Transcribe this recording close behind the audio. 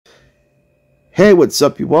Hey, what's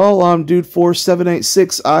up, you all? I'm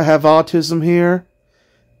Dude4786. I have autism here,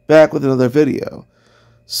 back with another video.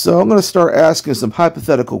 So I'm going to start asking some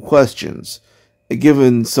hypothetical questions and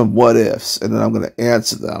giving some what-ifs, and then I'm going to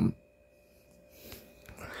answer them.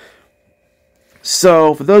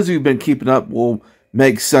 So, for those of you who've been keeping up, we'll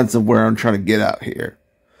make sense of where I'm trying to get out here.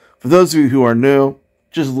 For those of you who are new,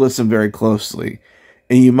 just listen very closely,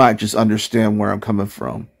 and you might just understand where I'm coming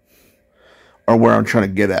from, or where I'm trying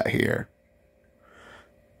to get at here.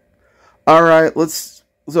 Alright,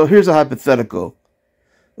 so here's a hypothetical.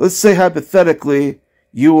 Let's say hypothetically,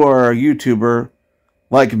 you are a YouTuber,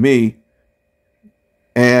 like me,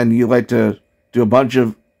 and you like to do a bunch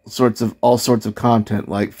of all sorts of content,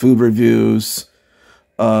 like food reviews,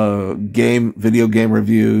 video game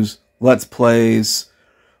reviews, let's plays,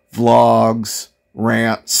 vlogs,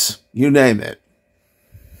 rants, you name it.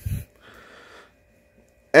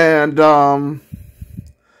 And,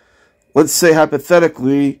 let's say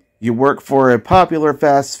hypothetically, you work for a popular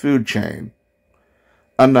fast food chain.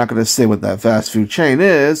 I'm not going to say what that fast food chain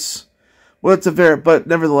is. Well, but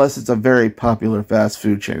nevertheless, it's a very popular fast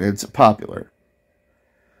food chain. It's popular.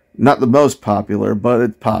 Not the most popular, but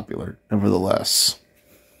it's popular, nevertheless.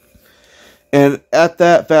 And at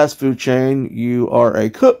that fast food chain, you are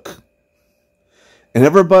a cook. And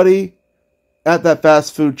everybody at that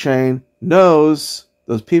fast food chain knows,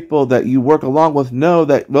 those people that you work along with know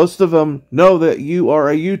that, most of them know that you are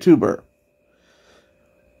a YouTuber.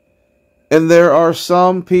 And there are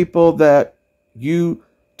some people that you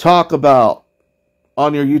talk about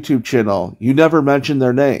on your YouTube channel. You never mention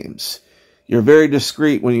their names. You're very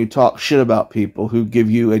discreet when you talk shit about people who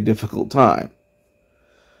give you a difficult time.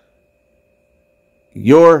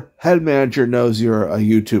 Your head manager knows you're a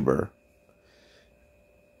YouTuber.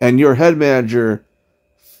 And your head manager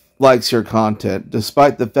likes your content,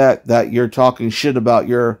 despite the fact that you're talking shit about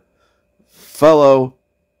your fellow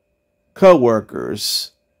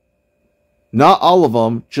co-workers. Not all of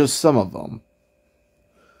them, just some of them.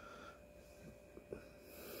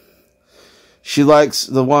 She likes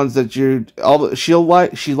the ones that she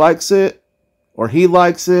likes it, or he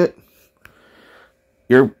likes it.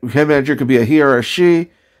 Your head manager could be a he or a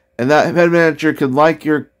she, and that head manager could like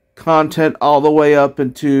your content all the way up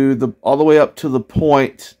to the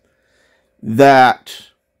point that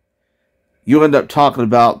you end up talking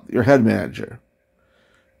about your head manager.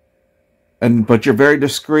 But you're very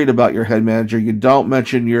discreet about your head manager. You don't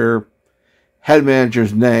mention your head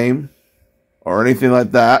manager's name or anything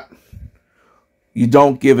like that. You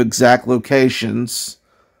don't give exact locations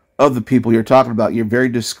of the people you're talking about. You're very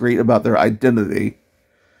discreet about their identity.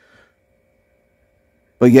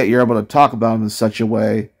 But yet you're able to talk about them in such a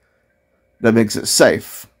way that makes it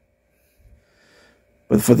safe.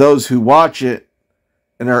 But for those who watch it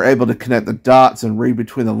and are able to connect the dots and read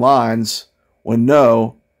between the lines, will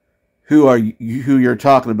know who you're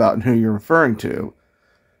talking about and who you're referring to.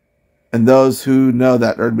 And those who know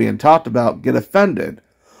that are being talked about get offended.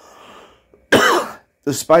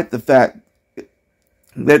 Despite the fact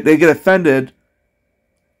that they get offended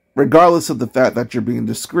regardless of the fact that you're being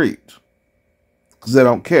discreet. Because they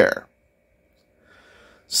don't care.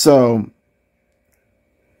 So,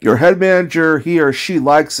 your head manager, he or she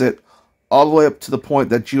likes it all the way up to the point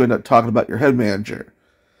that you end up talking about your head manager.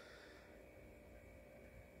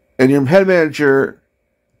 And your head manager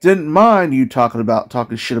didn't mind you talking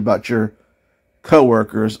shit about your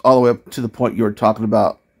coworkers all the way up to the point you were talking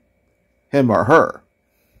about him or her.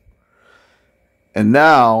 And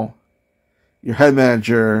now your head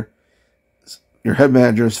manager's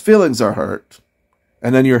feelings are hurt.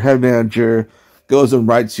 And then your head manager goes and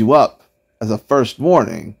writes you up as a first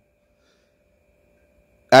warning.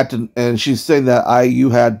 And she's saying that you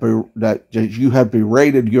had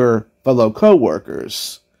berated your fellow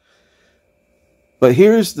coworkers. But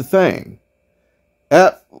here's the thing.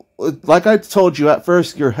 Like I told you, at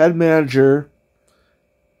first, your head manager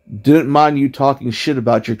didn't mind you talking shit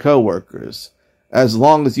about your coworkers, as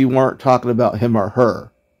long as you weren't talking about him or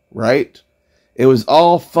her, right? It was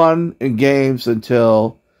all fun and games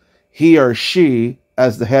until he or she,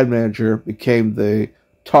 as the head manager, became the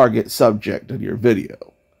target subject of your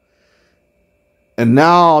video. And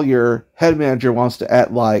now your head manager wants to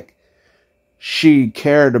act like she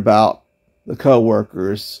cared about the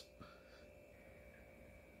coworkers.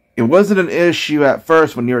 It wasn't an issue at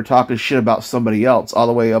first when you were talking shit about somebody else, all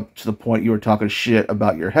the way up to the point you were talking shit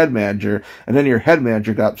about your head manager, and then your head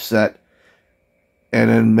manager got upset and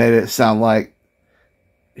then made it sound like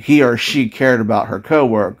he or she cared about her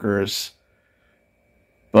coworkers.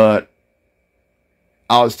 But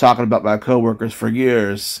I was talking about my coworkers for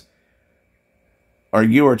years, or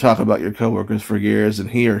you were talking about your coworkers for years,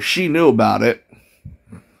 and he or she knew about it.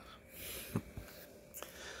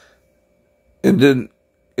 and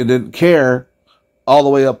didn't care all the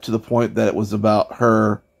way up to the point that it was about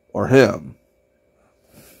her or him.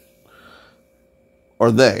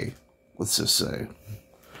 Or they, let's just say.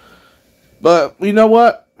 But you know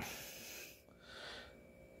what?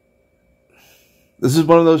 This is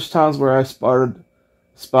one of those times where I spotted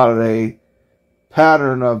a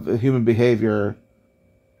pattern of human behavior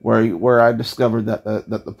where I discovered that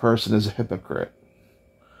the person is a hypocrite.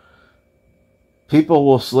 People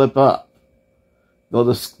will slip up.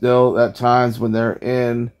 They'll at times when they're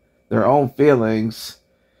in their own feelings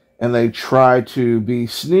and they try to be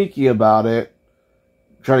sneaky about it,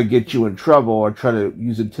 try to get you in trouble or try to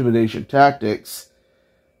use intimidation tactics,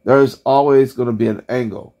 there's always going to be an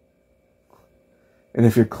angle. And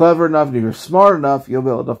if you're clever enough and if you're smart enough, you'll be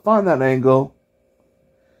able to find that angle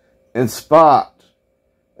and spot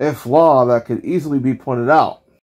a flaw that could easily be pointed out.